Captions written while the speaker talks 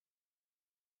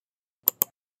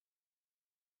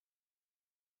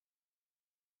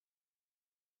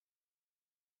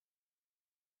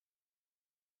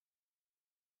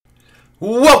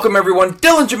Welcome everyone,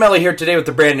 Dylan Gemelli here today with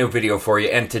a brand new video for you,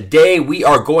 and today we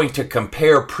are going to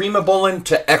compare Primobolan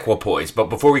to Equipoise.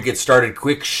 But before we get started,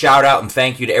 quick shout out and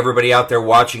thank you to everybody out there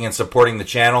watching and supporting the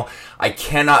channel. I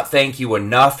cannot thank you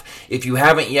enough. If you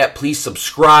haven't yet, please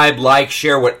subscribe, like,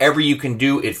 share, whatever you can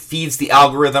do. It feeds the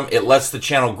algorithm, it lets the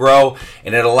channel grow,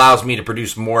 and it allows me to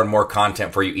produce more and more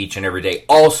content for you each and every day.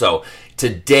 Also,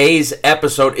 today's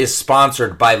episode is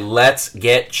sponsored by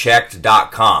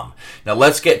Let'sGetChecked.com. Now,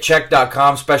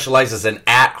 Let'sGetChecked.com specializes in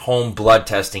at-home blood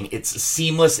testing. It's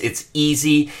seamless. It's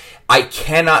easy. I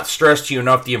cannot stress to you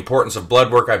enough the importance of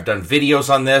blood work. I've done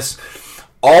videos on this.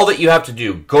 All that you have to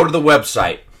do, go to the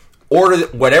website, order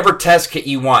whatever test kit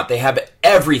you want. They have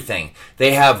everything.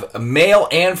 They have male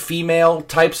and female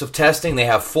types of testing. They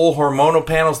have full hormonal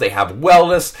panels. They have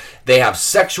wellness. They have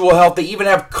sexual health. They even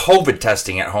have COVID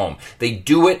testing at home. They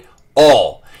do it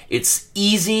all. It's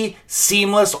easy,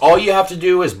 seamless. All you have to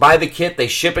do is buy the kit. They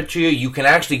ship it to you. You can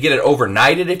actually get it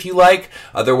overnighted if you like.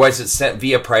 Otherwise, it's sent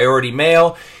via priority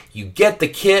mail. You get the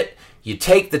kit. You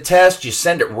take the test, you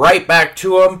send it right back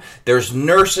to them. There's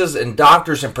nurses and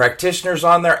doctors and practitioners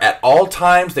on there at all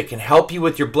times that can help you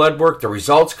with your blood work. The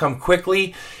results come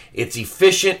quickly. It's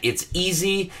efficient, it's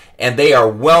easy, and they are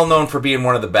well known for being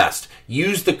one of the best.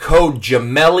 Use the code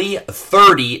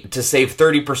GEMELLI30 to save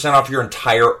 30% off your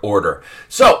entire order.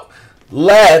 So,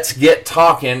 let's get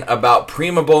talking about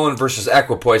Primobolan versus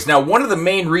Equipoise. Now, one of the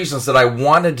main reasons that I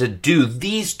wanted to do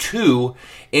these two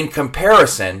in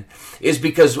comparison is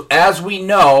because, as we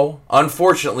know,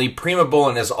 unfortunately,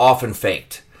 Primobolan is often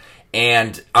faked.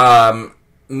 And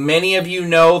many of you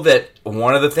know that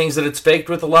one of the things that it's faked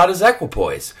with a lot is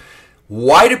Equipoise.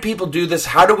 Why do people do this?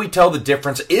 How do we tell the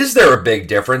difference? Is there a big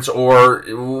difference, or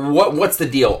what's the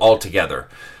deal altogether?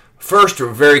 First,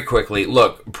 very quickly,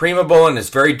 look, Primobolan is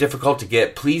very difficult to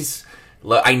get. Please,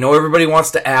 I know everybody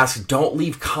wants to ask, don't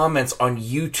leave comments on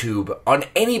YouTube, on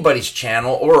anybody's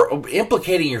channel, or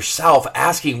implicating yourself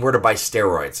asking where to buy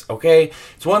steroids, okay?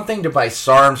 It's one thing to buy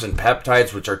SARMs and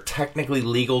peptides, which are technically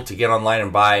legal to get online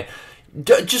and buy.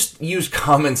 Just use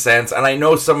common sense, and I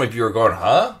know some of you are going,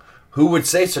 huh? Who would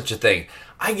say such a thing?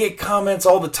 I get comments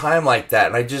all the time like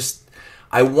that, and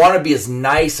I want to be as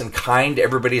nice and kind to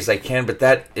everybody as I can, but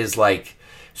that is like,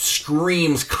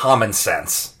 screams common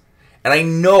sense. And I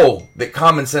know that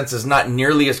common sense is not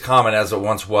nearly as common as it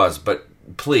once was, but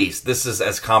please, this is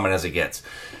as common as it gets.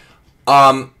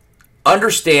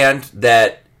 Understand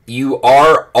that you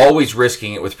are always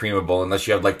risking it with Primobolan unless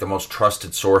you have like the most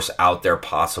trusted source out there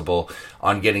possible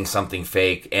on getting something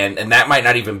fake. And that might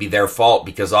not even be their fault,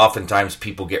 because oftentimes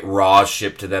people get raws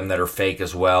shipped to them that are fake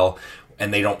as well,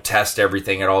 and they don't test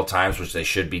everything at all times, which they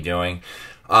should be doing.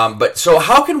 But so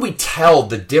how can we tell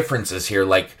the differences here?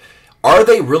 Like, are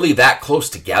they really that close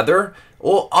together?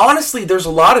 Well, honestly, there's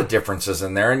a lot of differences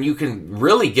in there, and you can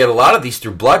really get a lot of these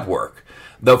through blood work.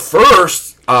 The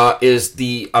first is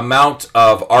the amount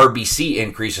of RBC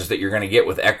increases that you're going to get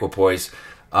with Equipoise,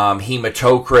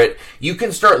 hematocrit. You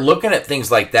can start looking at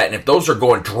things like that, and if those are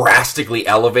going drastically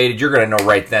elevated, you're going to know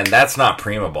right then that's not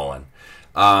Primobolan.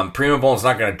 Primobolan's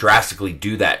not going to drastically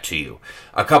do that to you.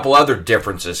 A couple other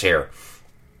differences here.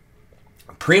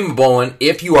 Primobolan,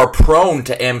 if you are prone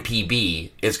to MPB,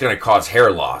 is going to cause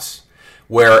hair loss,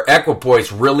 where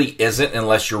Equipoise really isn't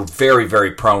unless you're very,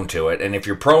 very prone to it. And if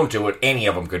you're prone to it, any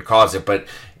of them could cause it, but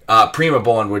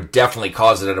Primobolan would definitely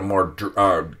cause it at a more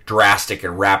drastic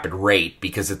and rapid rate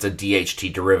because it's a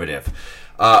DHT derivative.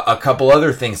 A couple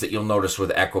other things that you'll notice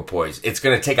with Equipoise. It's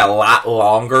going to take a lot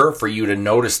longer for you to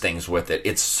notice things with it.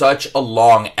 It's such a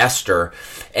long ester.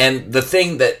 And the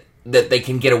thing that they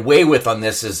can get away with on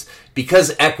this is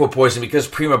because Equipoise and because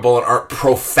Primobolan aren't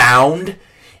profound,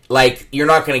 like, you're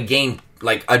not going to gain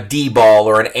like a D-ball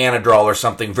or an Anadrol or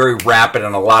something very rapid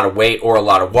and a lot of weight or a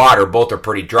lot of water. Both are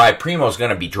pretty dry. Primo's going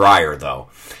to be drier, though.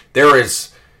 There is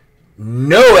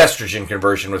no estrogen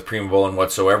conversion with Primobolan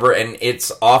whatsoever, and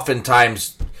it's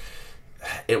oftentimes,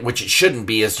 which it shouldn't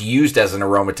be, is used as an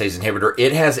aromatase inhibitor.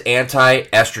 It has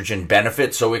anti-estrogen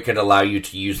benefit, so it could allow you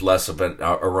to use less of an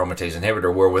aromatase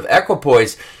inhibitor, where with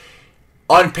Equipoise,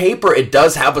 on paper, it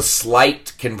does have a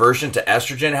slight conversion to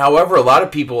estrogen. However, a lot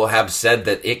of people have said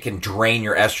that it can drain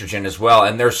your estrogen as well,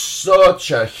 and there's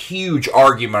such a huge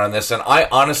argument on this, and I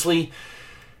honestly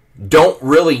don't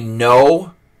really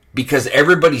know, because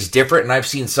everybody's different, and I've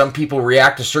seen some people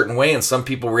react a certain way and some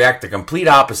people react the complete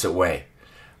opposite way.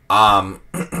 And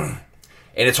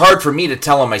it's hard for me to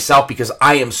tell on myself because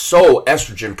I am so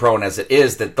estrogen prone as it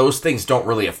is that those things don't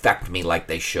really affect me like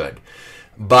they should.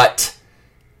 But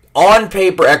on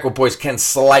paper, equipoise can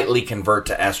slightly convert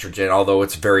to estrogen, although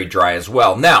it's very dry as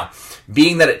well. Now,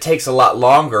 being that it takes a lot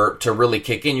longer to really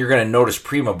kick in, you're going to notice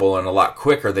Primobolan a lot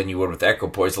quicker than you would with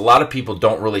equipoise. A lot of people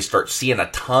don't really start seeing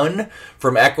a ton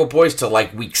from equipoise till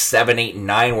like week 7, 8, and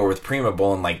 9, where with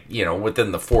Primobolan, like, you know,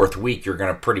 within the 4th week, you're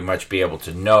going to pretty much be able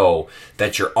to know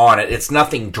that you're on it. It's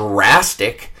nothing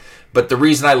drastic, but the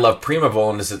reason I love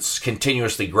Primobolan is it's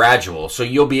continuously gradual. So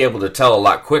you'll be able to tell a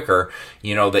lot quicker,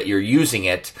 you know, that you're using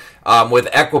it. With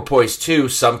equipoise too,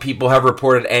 some people have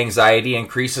reported anxiety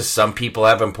increases. Some people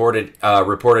have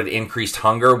reported increased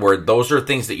hunger, where those are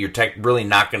things that you're really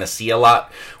not going to see a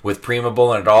lot with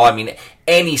Primobolan at all. I mean,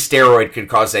 any steroid could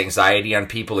cause anxiety on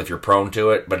people if you're prone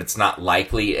to it, but it's not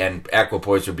likely, and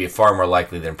equipoise would be far more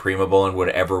likely than Primobolan would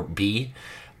ever be.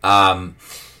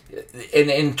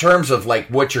 In terms of like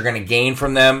what you're going to gain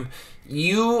from them,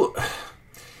 you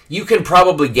can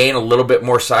probably gain a little bit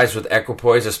more size with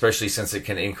equipoise, especially since it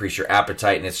can increase your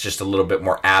appetite, and it's just a little bit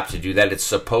more apt to do that. It's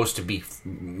supposed to be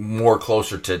more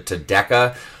closer to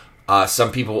DECA.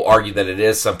 Some people will argue that it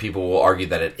is. Some people will argue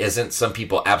that it isn't. Some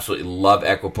people absolutely love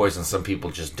equipoise, and some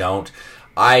people just don't.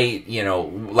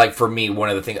 Like for me, one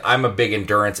of the things, I'm a big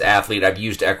endurance athlete. I've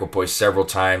used equipoise several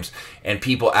times, and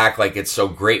people act like it's so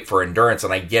great for endurance,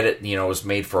 and I get it, you know, it was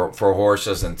made for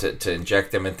horses and to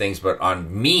inject them and things, but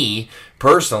on me,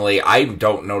 personally, I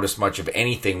don't notice much of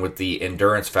anything with the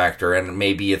endurance factor, and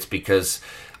maybe it's because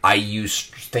I use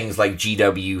things like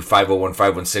GW 501,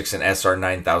 516, and SR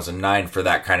 9009 for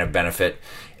that kind of benefit,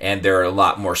 and they're a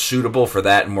lot more suitable for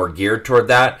that and more geared toward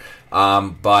that,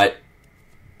 but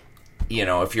you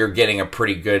know, if you're getting a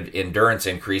pretty good endurance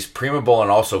increase, Primobolan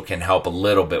also can help a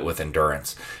little bit with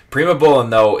endurance. Primobolan,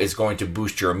 though, is going to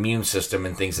boost your immune system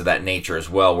and things of that nature as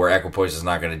well, where equipoise is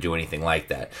not going to do anything like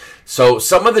that. So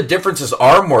some of the differences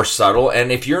are more subtle,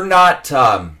 and if you're not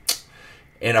an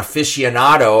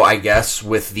aficionado, I guess,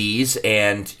 with these,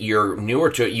 and you're newer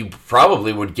to it, you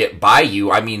probably would get by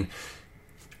you. I mean,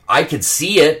 I could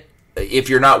see it. If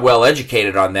you're not well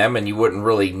educated on them and you wouldn't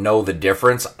really know the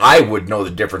difference, I would know the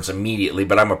difference immediately,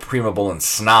 but I'm a Primobolan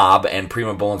snob, and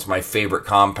Primobolan's my favorite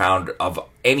compound of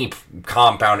any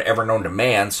compound ever known to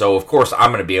man, so of course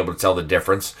I'm going to be able to tell the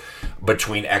difference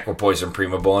between equipoise and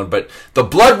Primobolan, but the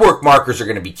blood work markers are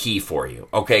going to be key for you,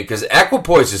 okay, because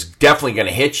equipoise is definitely going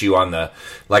to hit you on the,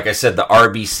 like I said, the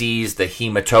RBCs, the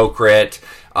hematocrit.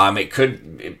 It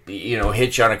could, you know,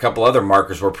 hit you on a couple other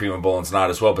markers where Primobolan's not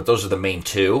as well, but those are the main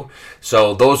two.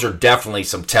 So those are definitely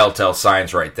some telltale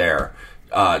signs right there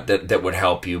that would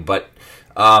help you. But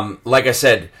like I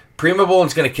said,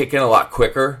 Primobolan's going to kick in a lot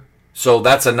quicker. So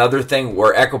that's another thing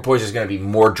where equipoise is going to be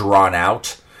more drawn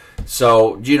out.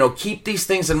 So, you know, keep these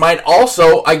things in mind.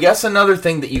 Also, I guess another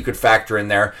thing that you could factor in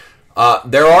there,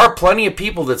 there are plenty of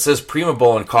people that says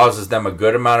Primobolan causes them a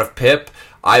good amount of PIP.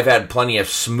 I've had plenty of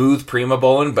smooth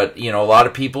Primobolan, but, you know, a lot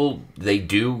of people, they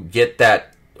do get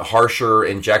that harsher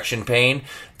injection pain.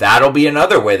 That'll be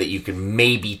another way that you can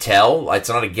maybe tell. It's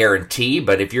not a guarantee,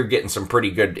 but if you're getting some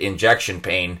pretty good injection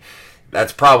pain,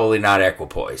 that's probably not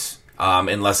equipoise.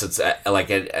 Unless it's like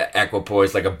an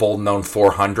equipoise, like a Boldenone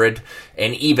 400.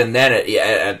 And even then,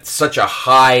 at such a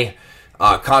high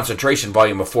concentration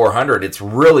volume of 400, it's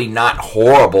really not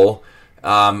horrible.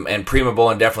 And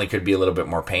Primobolan definitely could be a little bit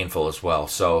more painful as well.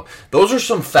 So those are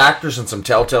some factors and some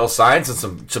telltale signs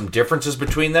and some differences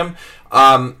between them.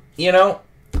 You know,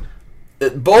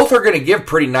 both are going to give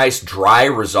pretty nice dry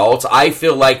results. I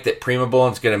feel like that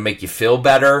Primobolan's going to make you feel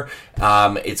better.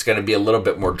 It's going to be a little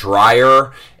bit more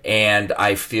drier, and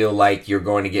I feel like you're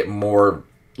going to get more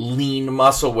lean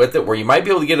muscle with it, where you might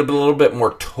be able to get a little bit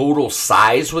more total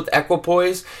size with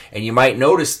equipoise, and you might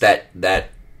notice that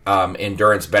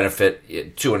endurance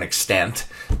benefit to an extent.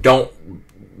 Don't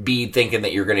be thinking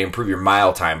that you're going to improve your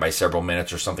mile time by several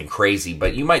minutes or something crazy,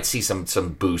 but you might see some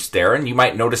boost there, and you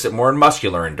might notice it more in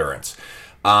muscular endurance.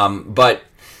 But,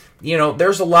 you know,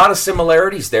 there's a lot of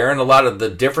similarities there, and a lot of the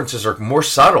differences are more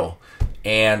subtle.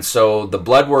 And so the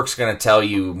blood work's going to tell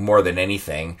you more than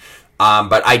anything.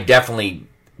 But I definitely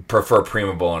prefer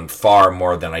Primobolan far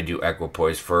more than I do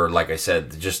equipoise for, like I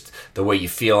said, just the way you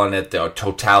feel on it, the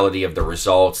totality of the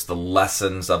results, the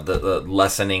lessons of the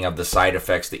lessening of the side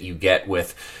effects that you get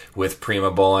with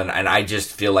Primobolan. And I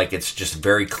just feel like it's just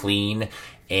very clean,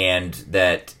 and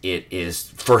that it is,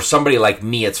 for somebody like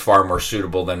me, it's far more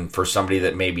suitable than for somebody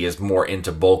that maybe is more into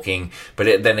bulking.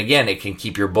 But then again, it can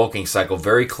keep your bulking cycle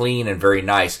very clean and very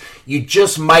nice. You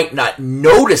just might not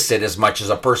notice it as much as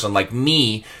a person like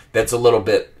me that's a little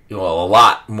bit, a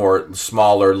lot more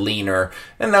smaller, leaner,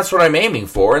 and that's what I'm aiming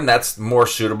for, and that's more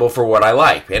suitable for what I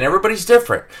like. And everybody's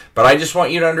different, but I just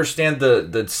want you to understand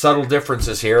the subtle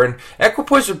differences here. And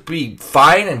equipoise would be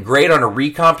fine and great on a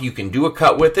recomp. You can do a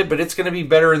cut with it, but it's going to be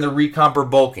better in the recomp or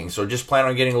bulking. So just plan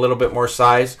on getting a little bit more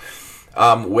size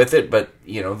with it, but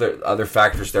there are other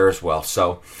factors there as well.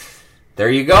 So there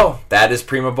you go. That is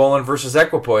Primobolan versus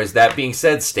equipoise. That being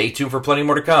said, stay tuned for plenty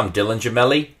more to come. Dylan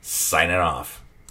Gemelli, signing off.